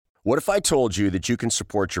What if I told you that you can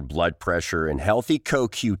support your blood pressure and healthy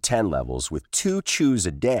CoQ10 levels with 2 chews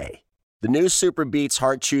a day? The new Super Beats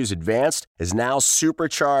Heart Chews Advanced is now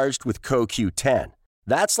supercharged with CoQ10.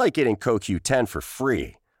 That's like getting CoQ10 for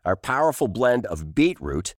free. Our powerful blend of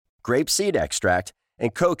beetroot, grapeseed extract,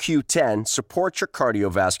 and CoQ10 supports your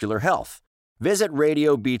cardiovascular health. Visit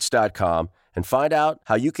radiobeats.com and find out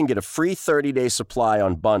how you can get a free 30-day supply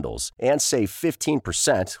on bundles and save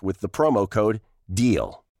 15% with the promo code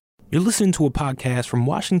DEAL. You're listening to a podcast from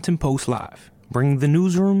Washington Post Live, bringing the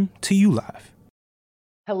newsroom to you live.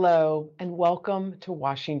 Hello, and welcome to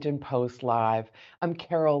Washington Post Live. I'm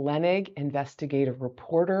Carol Lenig, investigative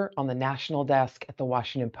reporter on the national desk at the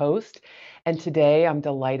Washington Post. And today I'm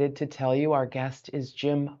delighted to tell you our guest is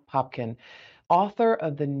Jim Popkin, author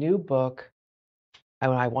of the new book,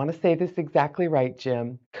 and I want to say this exactly right,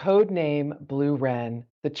 Jim, Codename Blue Wren,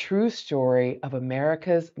 the true story of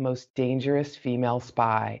America's most dangerous female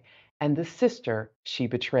spy and the sister she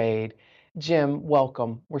betrayed. Jim,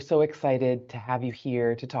 welcome. We're so excited to have you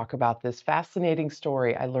here to talk about this fascinating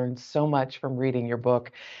story. I learned so much from reading your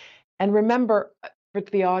book. And remember, for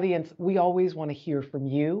the audience, we always want to hear from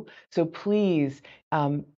you. So please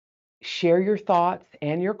share your thoughts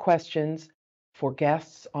and your questions for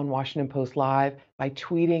guests on Washington Post Live by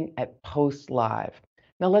tweeting at Post Live.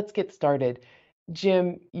 Now let's get started.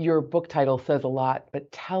 Jim, your book title says a lot,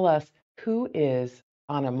 but tell us, who is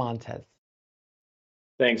Ana Montes?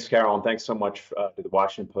 Thanks, Carol, and thanks so much to the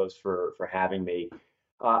Washington Post for having me.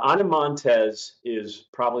 Ana Montes is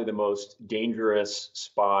probably the most dangerous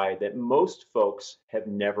spy that most folks have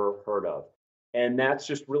never heard of. And that's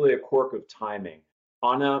just really a quirk of timing.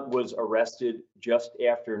 Ana was arrested just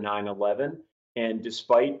after 9/11, and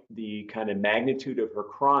despite the kind of magnitude of her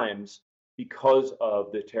crimes, because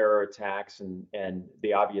of the terror attacks and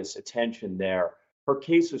the obvious attention there, her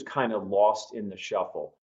case was kind of lost in the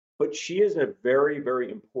shuffle. But she is a very,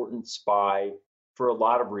 very important spy for a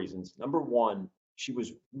lot of reasons. Number one, she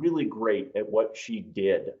was really great at what she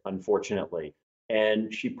did, unfortunately.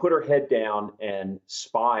 And she put her head down and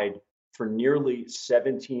spied for nearly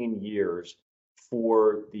 17 years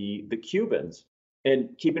for the Cubans.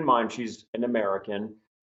 And keep in mind, she's an American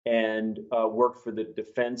and worked for the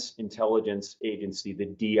Defense Intelligence Agency, the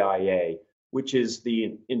DIA, which is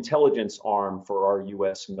the intelligence arm for our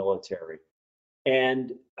US military.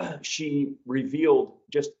 And she revealed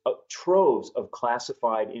just troves of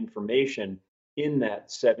classified information in that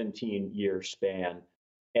 17-year span.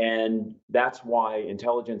 And that's why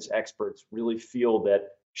intelligence experts really feel that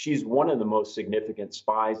she's one of the most significant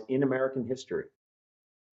spies in American history.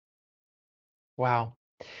 Wow.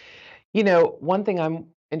 You know, one thing I'm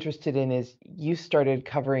interested in is you started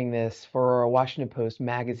covering this for a Washington Post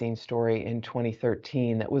magazine story in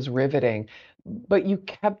 2013 that was riveting, but you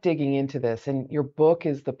kept digging into this, and your book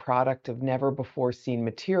is the product of never before seen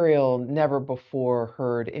material, never before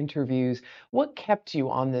heard interviews. What kept you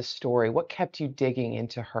on this story? What kept you digging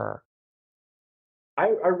into her? I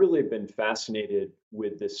really have been fascinated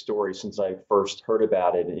with this story since I first heard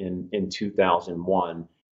about it in 2001.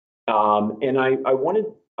 And I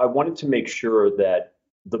wanted to make sure that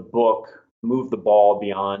the book moved the ball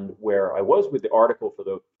beyond where I was with the article for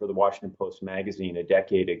the Washington Post magazine a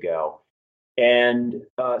decade ago. And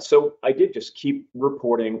so I did just keep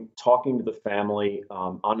reporting, talking to the family.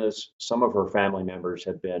 Some of her family members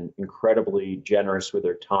have been incredibly generous with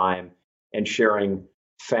their time and sharing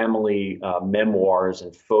family memoirs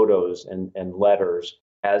and photos and letters,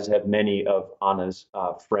 as have many of Ana's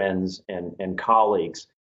friends and colleagues.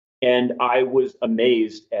 And I was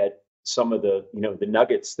amazed at some of the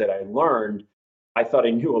nuggets that I learned. I thought I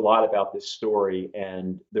knew a lot about this story,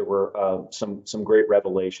 and there were some great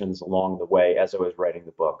revelations along the way as I was writing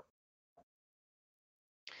the book.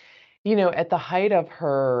 You know, at the height of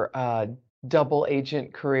her double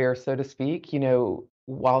agent career, so to speak, you know,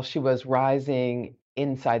 while she was rising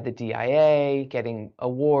inside the DIA, getting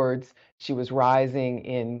awards, she was rising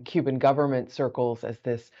in Cuban government circles as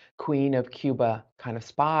this Queen of Cuba kind of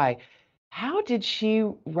spy. How did she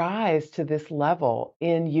rise to this level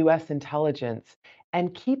in US intelligence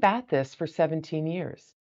and keep at this for 17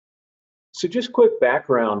 years? So just quick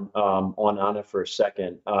background on Ana for a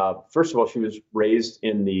second. First of all, she was raised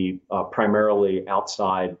in the primarily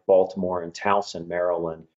outside Baltimore in Towson,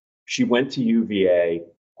 Maryland. She went to UVA,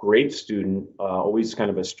 great student, always kind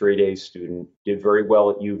of a straight A student, did very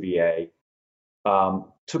well at UVA.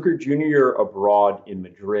 Took her junior year abroad in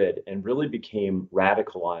Madrid and really became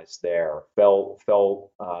radicalized there. Fell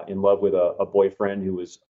in love with a boyfriend who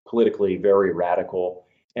was politically very radical,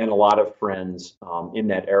 and a lot of friends in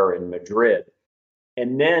that era in Madrid.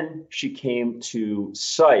 And then she came to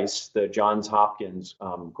SAIS, the Johns Hopkins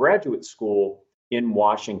graduate school in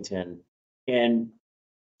Washington, and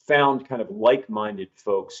found kind of like-minded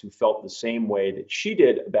folks who felt the same way that she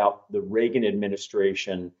did about the Reagan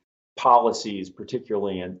administration policies,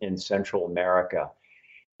 particularly in Central America.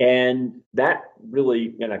 And that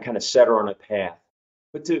really, kind of set her on a path.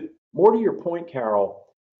 But more to your point, Carol,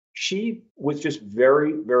 she was just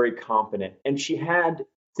very, very competent. And she had,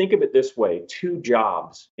 think of it this way, two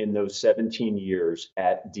jobs in those 17 years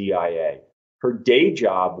at DIA. Her day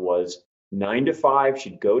job was 9 to 5.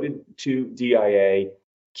 She'd go to DIA,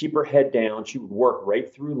 keep her head down. She would work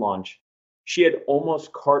right through lunch. She had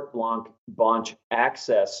almost carte blanche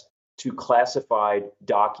access to classified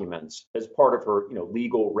documents as part of her,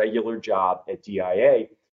 legal regular job at DIA.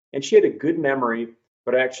 And she had a good memory,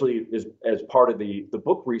 but actually, as part of the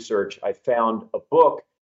book research, I found a book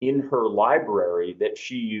in her library that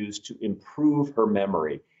she used to improve her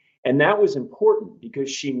memory. And that was important because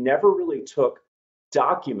she never really took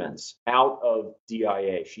documents out of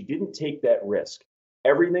DIA. She didn't take that risk.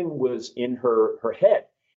 Everything was in her head.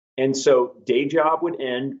 And so day job would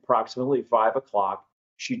end approximately 5 o'clock.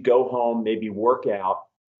 She'd go home, maybe work out,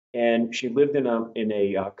 and she lived in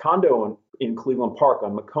a condo in Cleveland Park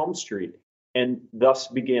on Macomb Street, and thus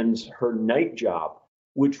begins her night job,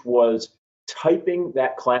 which was typing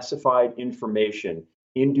that classified information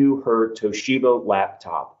into her Toshiba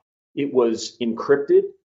laptop. It was encrypted,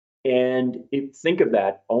 and think of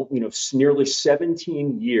that, nearly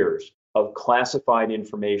 17 years of classified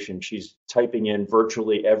information she's typing in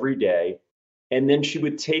virtually every day, and then she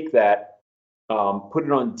would take that, put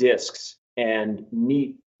it on disks, and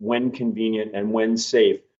meet when convenient and when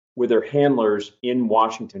safe with her handlers in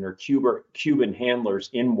Washington, or Cuban handlers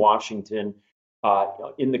in Washington,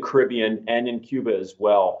 in the Caribbean, and in Cuba as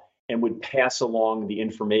well, and would pass along the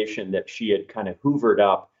information that she had kind of hoovered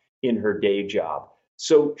up in her day job.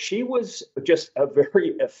 So she was just a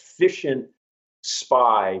very efficient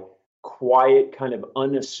spy, quiet, kind of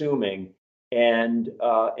unassuming, and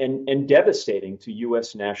devastating to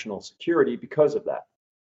U.S. national security because of that.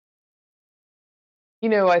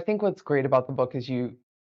 I think what's great about the book is you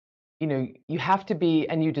have to be,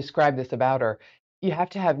 and you describe this about her, you have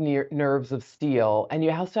to have nerves of steel, and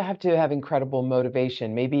you also have to have incredible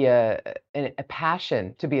motivation, maybe a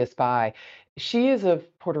passion to be a spy. She is of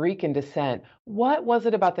Puerto Rican descent. What was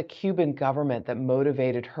it about the Cuban government that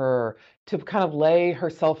motivated her to kind of lay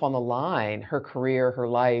herself on the line, her career, her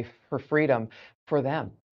life, her freedom for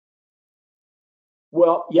them?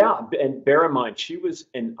 Well, yeah, and bear in mind, she was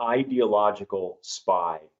an ideological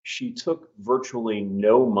spy. She took virtually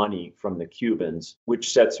no money from the Cubans,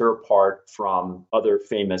 which sets her apart from other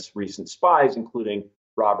famous recent spies, including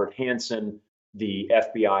Robert Hanssen, the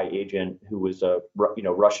FBI agent who was a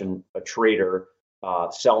Russian traitor,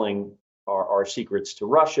 selling our secrets to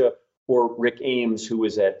Russia, or Rick Ames, who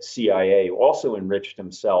was at CIA, also enriched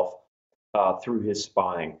himself through his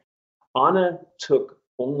spying. Anna took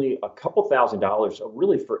only a couple $1,000s,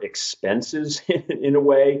 really for expenses in a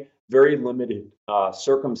way, very limited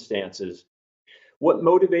circumstances. What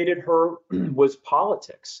motivated her was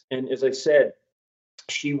politics. And as I said,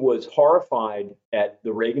 she was horrified at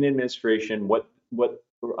the Reagan administration, what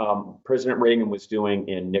President Reagan was doing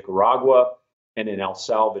in Nicaragua and in El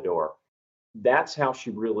Salvador. That's how she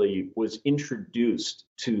really was introduced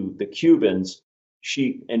to the Cubans.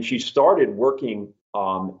 She started working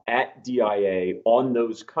at DIA on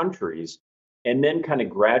those countries, and then kind of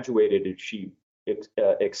graduated, and she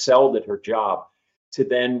excelled at her job to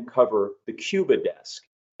then cover the Cuba desk.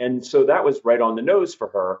 And so that was right on the nose for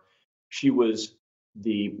her. She was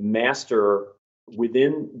the master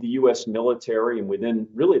within the U.S. military and within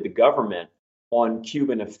really the government on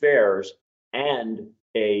Cuban affairs, and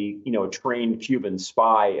a trained Cuban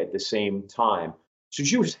spy at the same time. So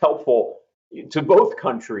she was helpful to both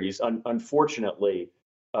countries, unfortunately,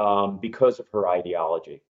 because of her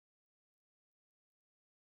ideology.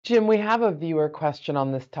 Jim, we have a viewer question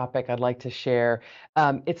on this topic I'd like to share.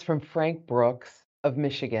 It's from Frank Brooks of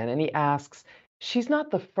Michigan, and he asks, she's not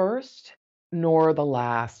the first nor the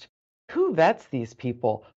last. Who vets these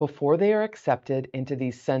people before they are accepted into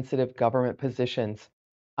these sensitive government positions?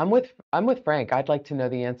 I'm with Frank. I'd like to know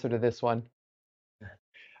the answer to this one.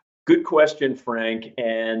 Good question, Frank.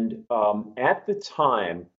 And at the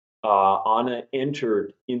time Anna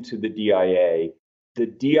entered into the DIA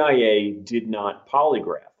did not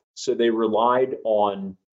polygraph. So they relied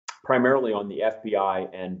primarily on the FBI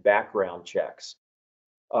and background checks.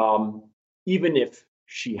 Even if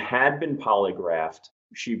she had been polygraphed,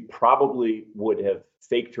 she probably would have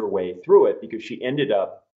faked her way through it, because she ended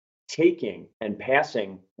up taking and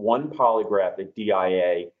passing one polygraph at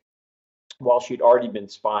DIA while she'd already been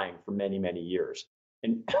spying for many, many years.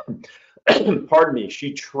 And pardon me,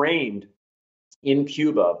 she trained in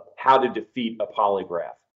Cuba how to defeat a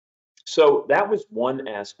polygraph. So that was one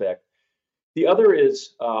aspect. The other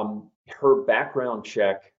is her background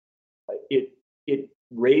check. It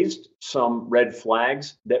raised some red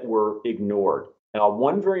flags that were ignored. Now,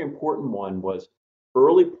 one very important one was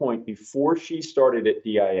early point before she started at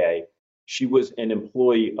DIA, she was an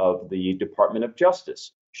employee of the Department of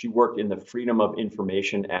Justice. She worked in the Freedom of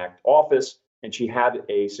Information Act office, and she had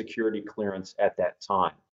a security clearance at that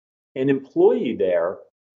time. An employee there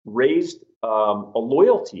raised a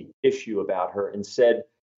loyalty issue about her and said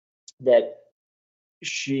that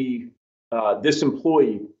this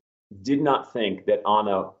employee did not think that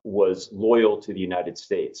Anna was loyal to the United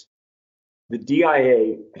States. The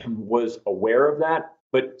DIA was aware of that,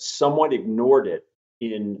 but somewhat ignored it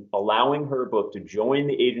in allowing her both to join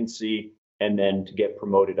the agency and then to get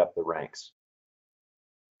promoted up the ranks.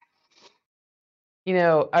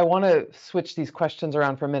 I want to switch these questions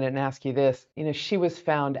around for a minute and ask you this. She was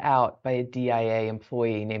found out by a DIA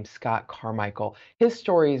employee named Scott Carmichael. His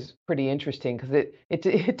story is pretty interesting because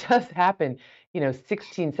it does happen,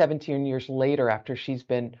 16, 17 years later after she's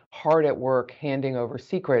been hard at work handing over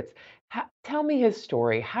secrets. Tell me his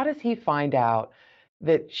story. How does he find out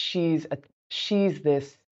that she's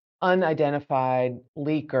this unidentified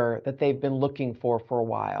leaker that they've been looking for a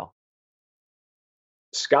while?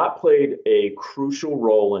 Scott played a crucial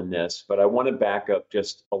role in this, but I want to back up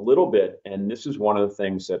just a little bit. And this is one of the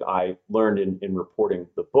things that I learned in reporting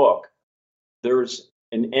the book. There's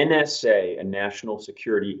an NSA, a National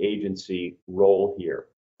Security Agency role here.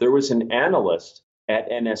 There was an analyst at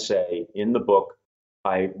NSA in the book.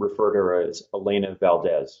 I refer to her as Elena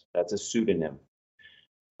Valdez. That's a pseudonym.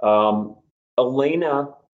 Elena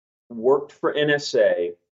worked for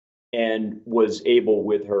NSA and was able,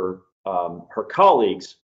 with her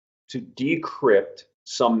colleagues, to decrypt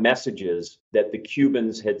some messages that the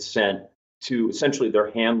Cubans had sent to essentially their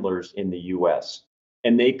handlers in the US.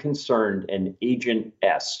 And they concerned an Agent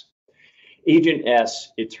S. Agent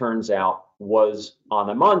S, it turns out, was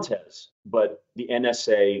Ana Montes, but the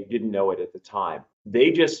NSA didn't know it at the time.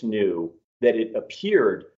 They just knew that it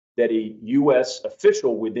appeared that a US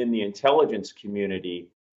official within the intelligence community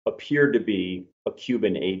appeared to be a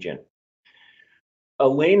Cuban agent.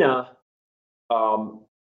 Elena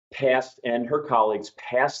and her colleagues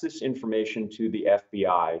passed this information to the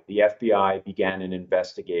FBI. The FBI began an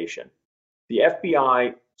investigation. The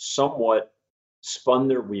FBI somewhat spun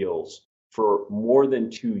their wheels for more than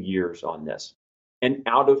 2 years on this. And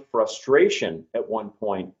out of frustration at one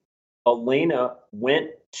point, Elena went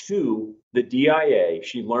to the DIA.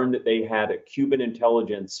 She learned that they had a Cuban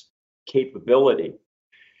intelligence capability.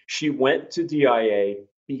 She went to DIA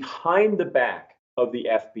behind the back of the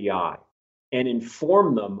FBI and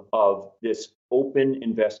informed them of this open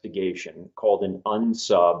investigation called an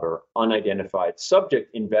UNSUB, or unidentified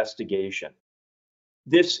subject investigation.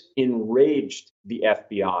 This enraged the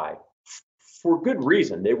FBI for good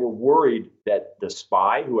reason. They were worried that the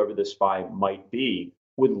spy, whoever the spy might be,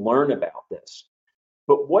 would learn about this.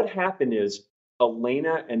 But what happened is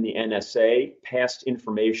Elena and the NSA passed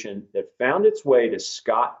information that found its way to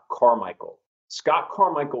Scott Carmichael. Scott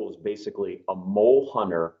Carmichael was basically a mole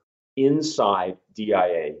hunter inside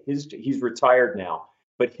DIA. He's retired now,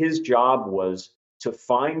 but his job was to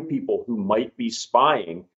find people who might be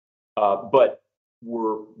spying, but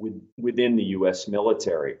were within the US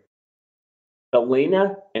military.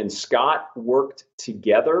 Elena and Scott worked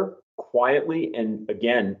together quietly and,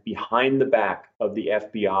 again, behind the back of the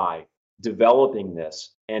FBI, developing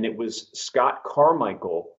this. And it was Scott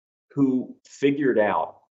Carmichael who figured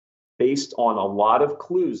out, based on a lot of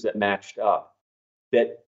clues that matched up,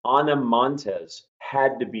 that Ana Montes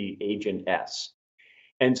had to be Agent S.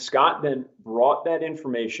 And Scott then brought that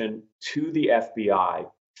information to the FBI,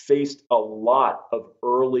 faced a lot of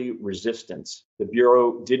early resistance. The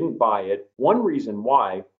Bureau didn't buy it. One reason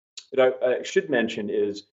why, that I should mention,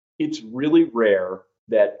 is it's really rare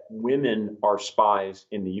that women are spies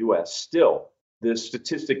in the US still. The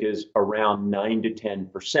statistic is around 9 to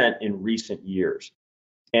 10% in recent years.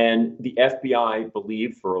 And the FBI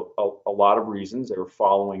believed, for a lot of reasons, they were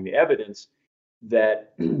following the evidence,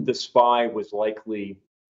 that the spy was likely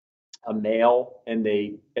a male, and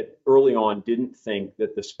they early on didn't think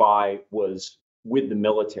that the spy was with the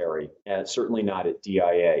military, certainly not at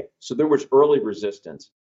DIA. So there was early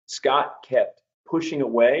resistance. Scott kept pushing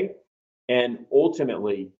away, and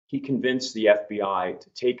ultimately he convinced the FBI to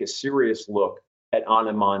take a serious look at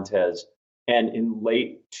Ana Montes And in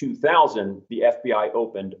late 2000, the FBI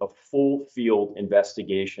opened a full field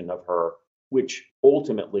investigation of her, which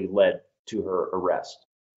ultimately led to her arrest.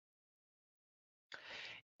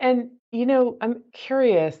 And, I'm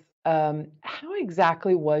curious, how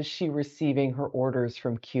exactly was she receiving her orders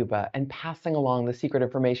from Cuba and passing along the secret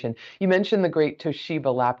information? You mentioned the great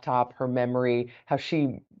Toshiba laptop, her memory, how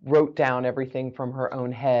she wrote down everything from her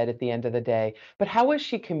own head at the end of the day. But how was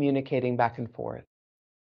she communicating back and forth?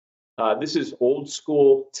 This is old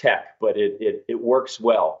school tech, but it works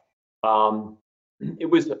well. Um, it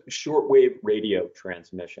was shortwave radio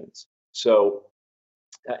transmissions. So,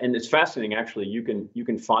 and it's fascinating. Actually, you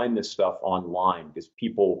can find this stuff online because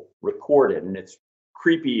people record it, and it's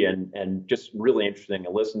creepy and just really interesting to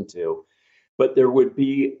listen to. But there would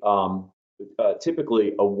be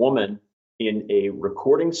typically a woman in a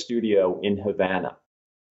recording studio in Havana,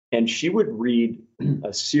 and she would read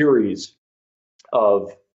a series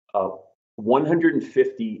of uh,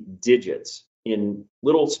 150 digits in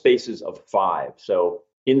little spaces of five. So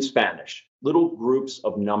in Spanish, little groups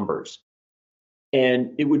of numbers.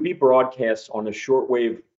 And it would be broadcast on a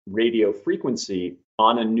shortwave radio frequency.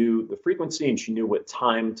 Anna knew the frequency and she knew what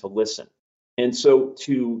time to listen. And so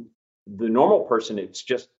to the normal person, it's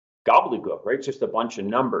just gobbledygook, right? It's just a bunch of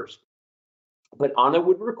numbers. But Anna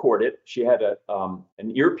would record it. She had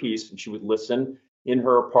an earpiece and she would listen in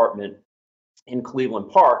her apartment in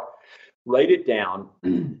Cleveland Park, write it down,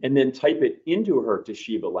 and then type it into her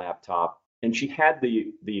Toshiba laptop. And she had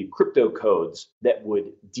the crypto codes that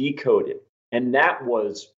would decode it. And that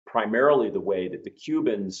was primarily the way that the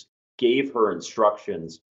Cubans gave her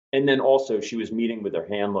instructions. And then also she was meeting with their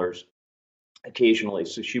handlers occasionally,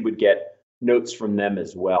 so she would get notes from them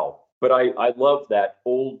as well. But I love that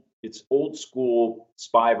it's old school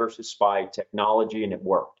spy versus spy technology, and it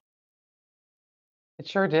worked. It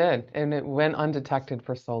sure did, and it went undetected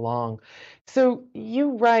for so long. So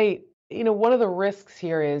you write, one of the risks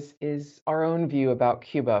here is our own view about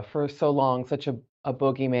Cuba for so long, such a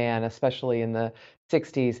boogeyman, especially in the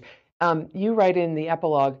 60s. You write in the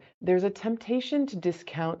epilogue, there's a temptation to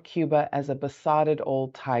discount Cuba as a besotted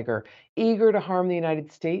old tiger, eager to harm the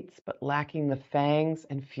United States, but lacking the fangs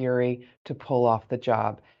and fury to pull off the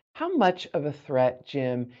job. How much of a threat,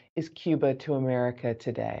 Jim, is Cuba to America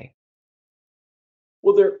today?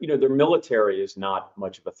 Well, their military is not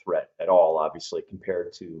much of a threat at all, obviously,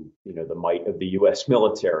 compared to, the might of the U.S.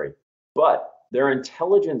 military. But their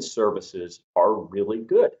intelligence services are really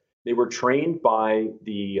good. They were trained by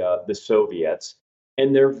the Soviets,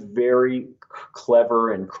 and they're very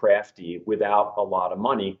clever and crafty without a lot of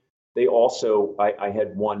money. They also, I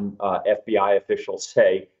had one FBI official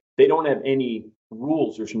say, they don't have any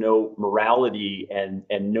rules. There's no morality and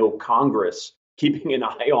no Congress keeping an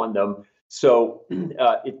eye on them. So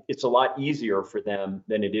it's a lot easier for them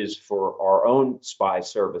than it is for our own spy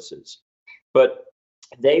services. But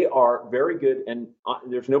they are very good. And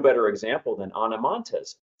there's no better example than Ana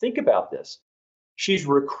Montes. Think about this. She's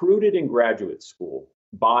recruited in graduate school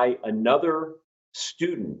by another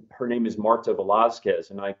student. Her name is Marta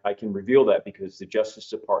Velazquez. And I can reveal that because the Justice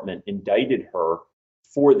Department indicted her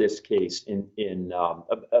for this case in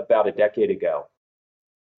about a decade ago.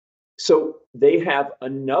 So they have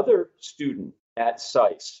another student at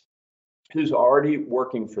SAIS who's already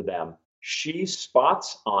working for them. She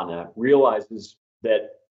spots Anna, realizes that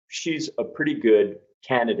she's a pretty good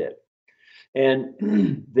candidate.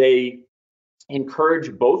 And they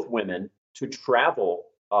encourage both women to travel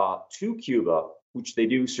to Cuba, which they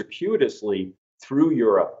do circuitously through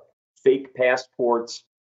Europe, fake passports,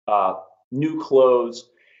 new clothes,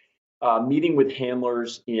 meeting with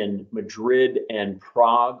handlers in Madrid and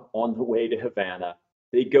Prague on the way to Havana.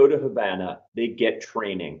 They go to Havana, they get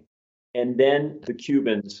training, and then the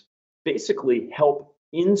Cubans basically help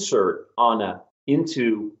insert Anna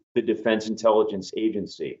into the Defense Intelligence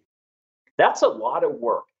Agency. That's a lot of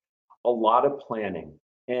work, a lot of planning,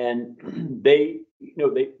 and they're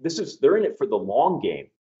in it for the long game,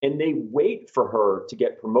 and they wait for her to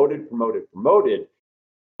get promoted,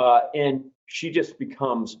 and she just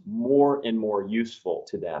becomes more and more useful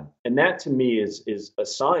to them. And that to me is a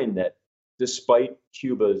sign that despite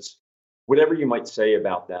Cuba's, whatever you might say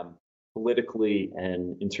about them politically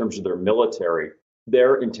and in terms of their military,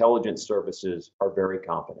 their intelligence services are very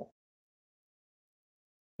competent.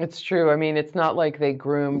 It's true. I mean, it's not like they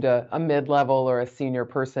groomed a mid-level or a senior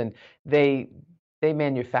person. They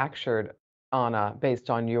manufactured Anna based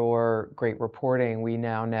on your great reporting. We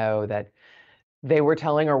now know that they were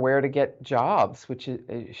telling her where to get jobs, which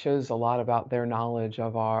it shows a lot about their knowledge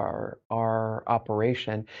of our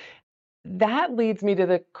operation. That leads me to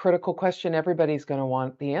the critical question everybody's going to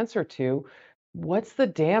want the answer to. What's the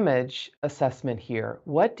damage assessment here?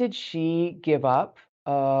 What did she give up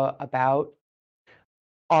about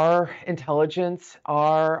our intelligence,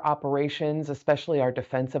 our operations, especially our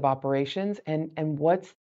defensive operations, and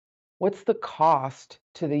what's the cost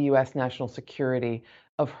to the U.S. national security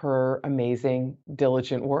of her amazing,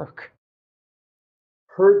 diligent work?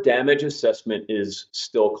 Her damage assessment is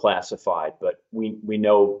still classified, but we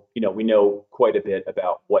know, we know quite a bit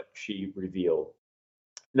about what she revealed.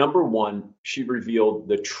 Number one, she revealed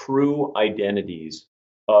the true identities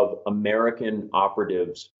of American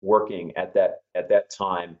operatives working at that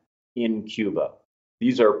time in Cuba.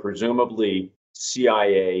 These are presumably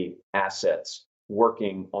CIA assets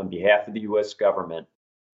working on behalf of the US government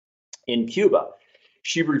in Cuba.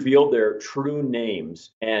 She revealed their true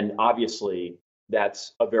names, and obviously,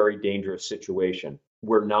 that's a very dangerous situation.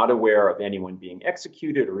 We're not aware of anyone being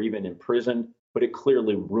executed or even imprisoned, but it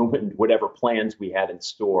clearly ruined whatever plans we had in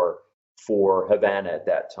store for Havana at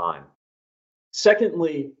that time.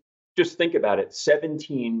 Secondly, just think about it,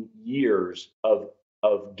 17 years of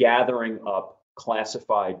gathering up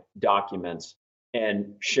classified documents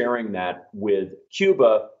and sharing that with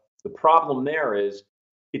Cuba. The problem there is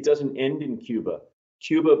it doesn't end in Cuba.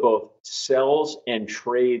 Cuba both sells and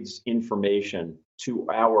trades information to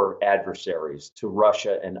our adversaries, to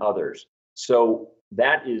Russia and others. So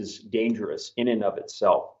that is dangerous in and of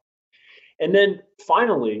itself. And then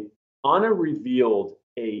finally, Anna revealed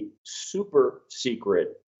a super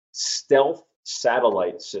secret stealth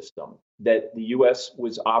satellite system that the US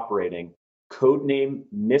was operating, codename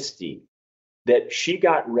Misty, that she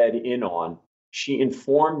got read in on. She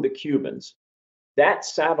informed the Cubans. That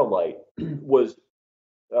satellite was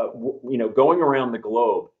going around the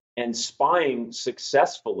globe and spying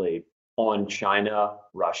successfully on China,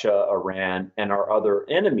 Russia, Iran, and our other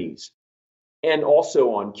enemies, and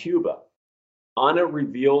also on Cuba. Anna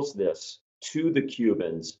reveals this to the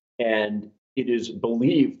Cubans, and it is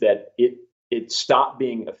believed that it stopped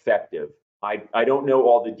being effective. I don't know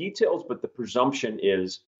all the details, but the presumption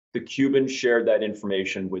is the Cubans shared that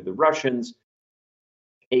information with the Russians.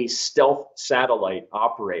 A stealth satellite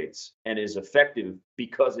operates and is effective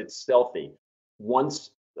because it's stealthy.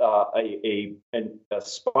 Once a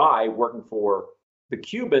spy working for the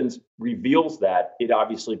Cubans reveals that, it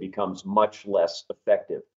obviously becomes much less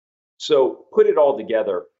effective. So put it all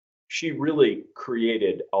together, she really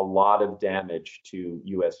created a lot of damage to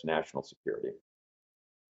U.S. national security.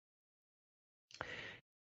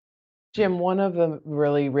 Jim, one of the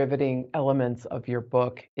really riveting elements of your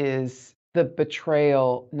book is the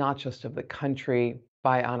betrayal, not just of the country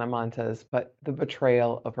by Ana Montes, but the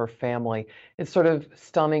betrayal of her family. It's sort of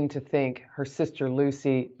stunning to think her sister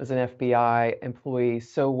Lucy was an FBI employee,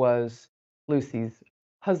 so was Lucy's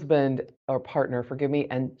husband or partner, forgive me,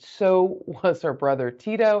 and so was her brother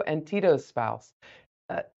Tito and Tito's spouse.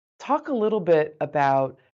 Talk a little bit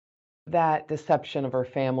about that deception of her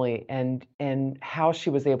family and how she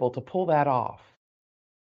was able to pull that off.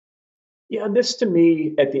 Yeah, this to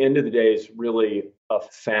me, at the end of the day, is really a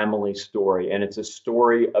family story, and it's a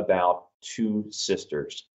story about two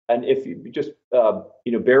sisters. And if you just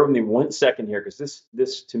bear with me 1 second here, because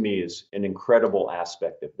this to me is an incredible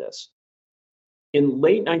aspect of this. In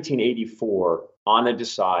late 1984, Anna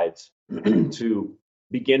decides to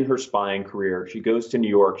begin her spying career. She goes to New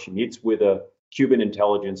York. She meets with a Cuban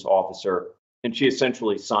intelligence officer, and she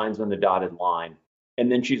essentially signs on the dotted line. And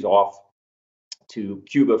then she's off to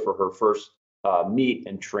Cuba for her first meet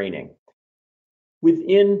and training.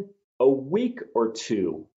 Within a week or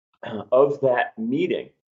two of that meeting,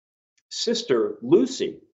 sister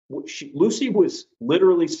Lucy, Lucy was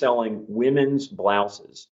literally selling women's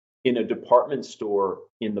blouses in a department store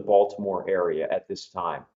in the Baltimore area at this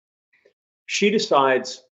time. She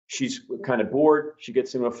decides she's kind of bored. She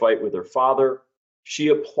gets into a fight with her father. She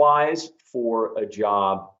applies for a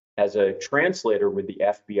job as a translator with the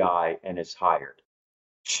FBI and is hired.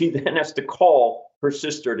 She then has to call her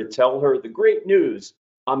sister to tell her the great news: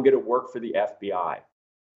 I'm going to work for the FBI.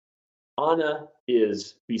 Anna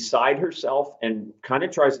is beside herself and kind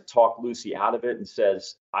of tries to talk Lucy out of it and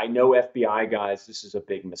says, I know FBI guys, this is a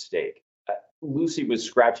big mistake. Lucy was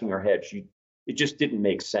scratching her head. It just didn't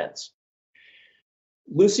make sense.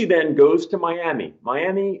 Lucy then goes to Miami.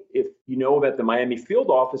 Miami, if you know about the Miami field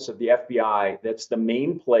office of the FBI, that's the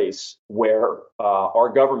main place where our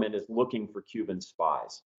government is looking for Cuban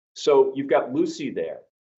spies. So you've got Lucy there.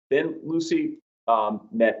 Then Lucy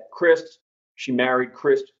met Chris. She married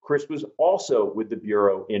Chris. Chris was also with the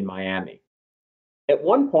Bureau in Miami. At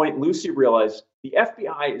one point, Lucy realized the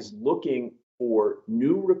FBI is looking for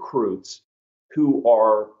new recruits who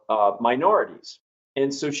are minorities.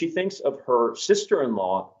 And so she thinks of her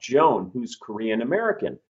sister-in-law, Joan, who's Korean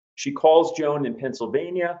American. She calls Joan in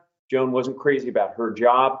Pennsylvania. Joan wasn't crazy about her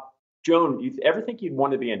job. Joan, you ever think you'd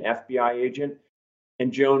want to be an FBI agent?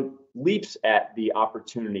 And Joan leaps at the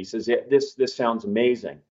opportunity, says, this sounds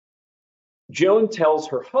amazing. Joan tells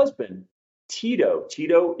her husband, Tito.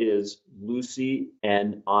 Tito is Lucy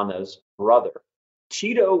and Anna's brother.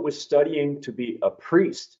 Tito was studying to be a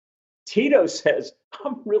priest. Tito says,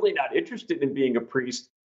 I'm really not interested in being a priest.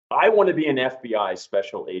 I want to be an FBI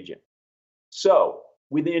special agent. So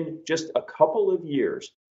within just a couple of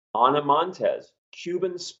years, Ana Montes,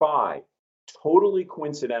 Cuban spy, totally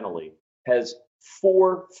coincidentally, has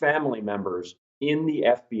 4 family members in the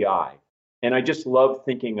FBI. And I just love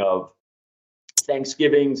thinking of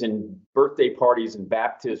Thanksgivings and birthday parties and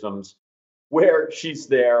baptisms where she's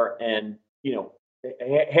there and,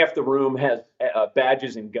 half the room has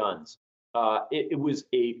badges and guns.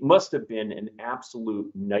 It must have been an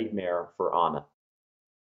absolute nightmare for Ana.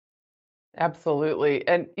 Absolutely.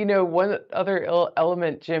 And, one other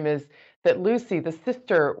element, Jim, is that Lucy, the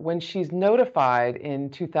sister, when she's notified in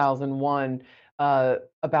 2001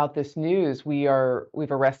 about this news, we've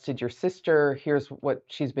arrested your sister, here's what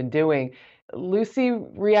she's been doing. Lucy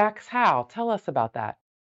reacts how? Tell us about that.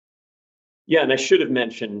 Yeah, and I should have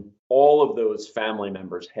mentioned all of those family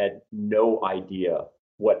members had no idea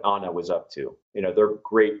what Ana was up to. They're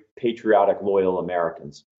great, patriotic, loyal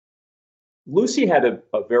Americans. Lucy had a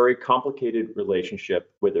very complicated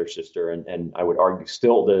relationship with her sister, and I would argue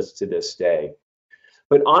still does to this day.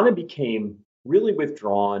 But Ana became really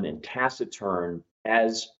withdrawn and taciturn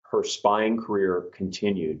as her spying career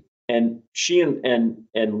continued. And she and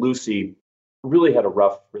Lucy really had a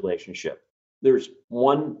rough relationship. There's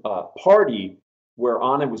one party where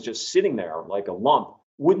Ana was just sitting there like a lump,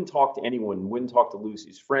 wouldn't talk to anyone, wouldn't talk to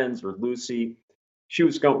Lucy's friends or Lucy. She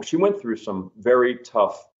went through some very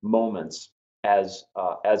tough moments as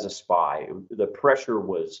a spy. The pressure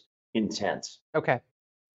was intense. Okay.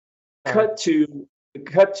 Cut to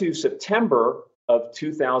September of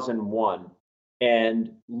 2001,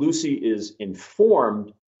 and Lucy is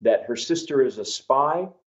informed that her sister is a spy.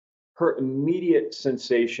 Her immediate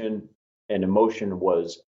sensation and emotion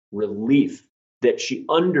was relief that she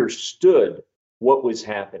understood what was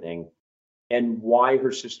happening and why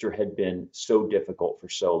her sister had been so difficult for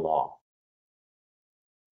so long.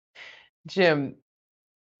 Jim,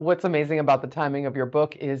 what's amazing about the timing of your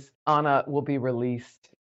book is Ana will be released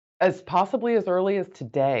possibly as early as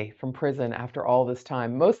today from prison after all this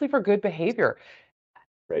time, mostly for good behavior.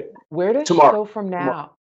 Right. Where does Tomorrow. she go from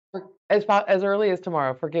now? As early as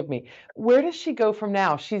tomorrow, forgive me. Where does she go from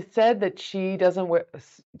now? She said that she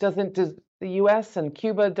the U.S. and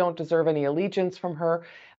Cuba don't deserve any allegiance from her.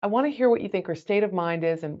 I want to hear what you think her state of mind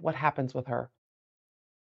is and what happens with her.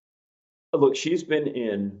 Look, she's been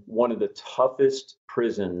in one of the toughest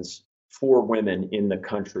prisons for women in the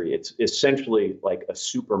country. It's essentially like a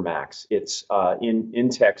supermax. It's in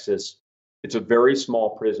Texas. It's a very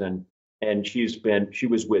small prison, and she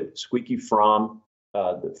was with Squeaky Fromm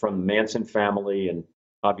from the Manson family, and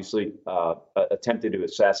obviously attempted to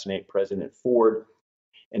assassinate President Ford,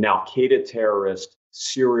 an Al-Qaeda terrorist,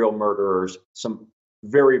 serial murderers, some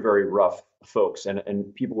very, very rough folks,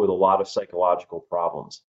 and people with a lot of psychological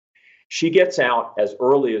problems. She gets out as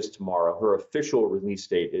early as tomorrow. Her official release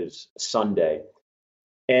date is Sunday.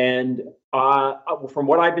 And from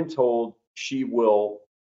what I've been told, she will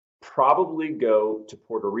probably go to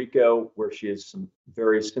Puerto Rico, where she has some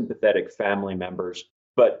very sympathetic family members.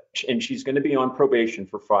 And she's going to be on probation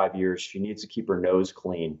for 5 years. She needs to keep her nose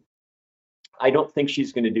clean. I don't think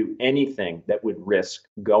she's going to do anything that would risk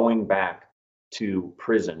going back to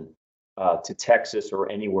prison, to Texas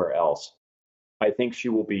or anywhere else. I think she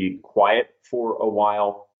will be quiet for a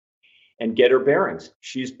while and get her bearings.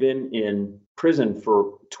 She's been in prison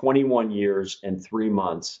for 21 years and 3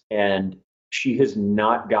 months, and she has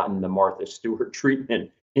not gotten the Martha Stewart treatment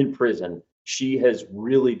in prison. She has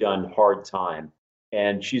really done hard time,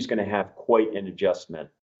 and she's going to have quite an adjustment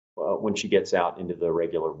when she gets out into the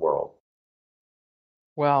regular world.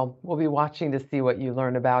 Well, we'll be watching to see what you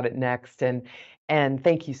learn about it next. And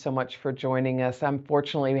thank you so much for joining us.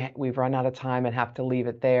 Unfortunately, we've run out of time and have to leave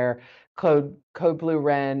it there. Code Blue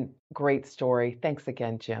Wren, great story. Thanks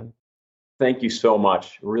again, Jim. Thank you so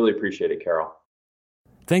much. Really appreciate it, Carol.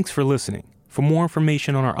 Thanks for listening. For more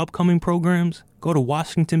information on our upcoming programs, go to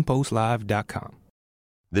WashingtonPostLive.com.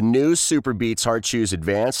 The new Super Beats Heart Chews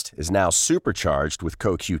Advanced is now supercharged with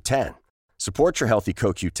CoQ10. Support your healthy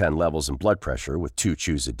CoQ10 levels and blood pressure with 2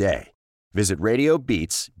 chews a day. Visit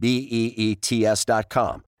RadioBeats,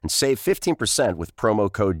 BEETS.com, and save 15% with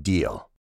promo code DEAL.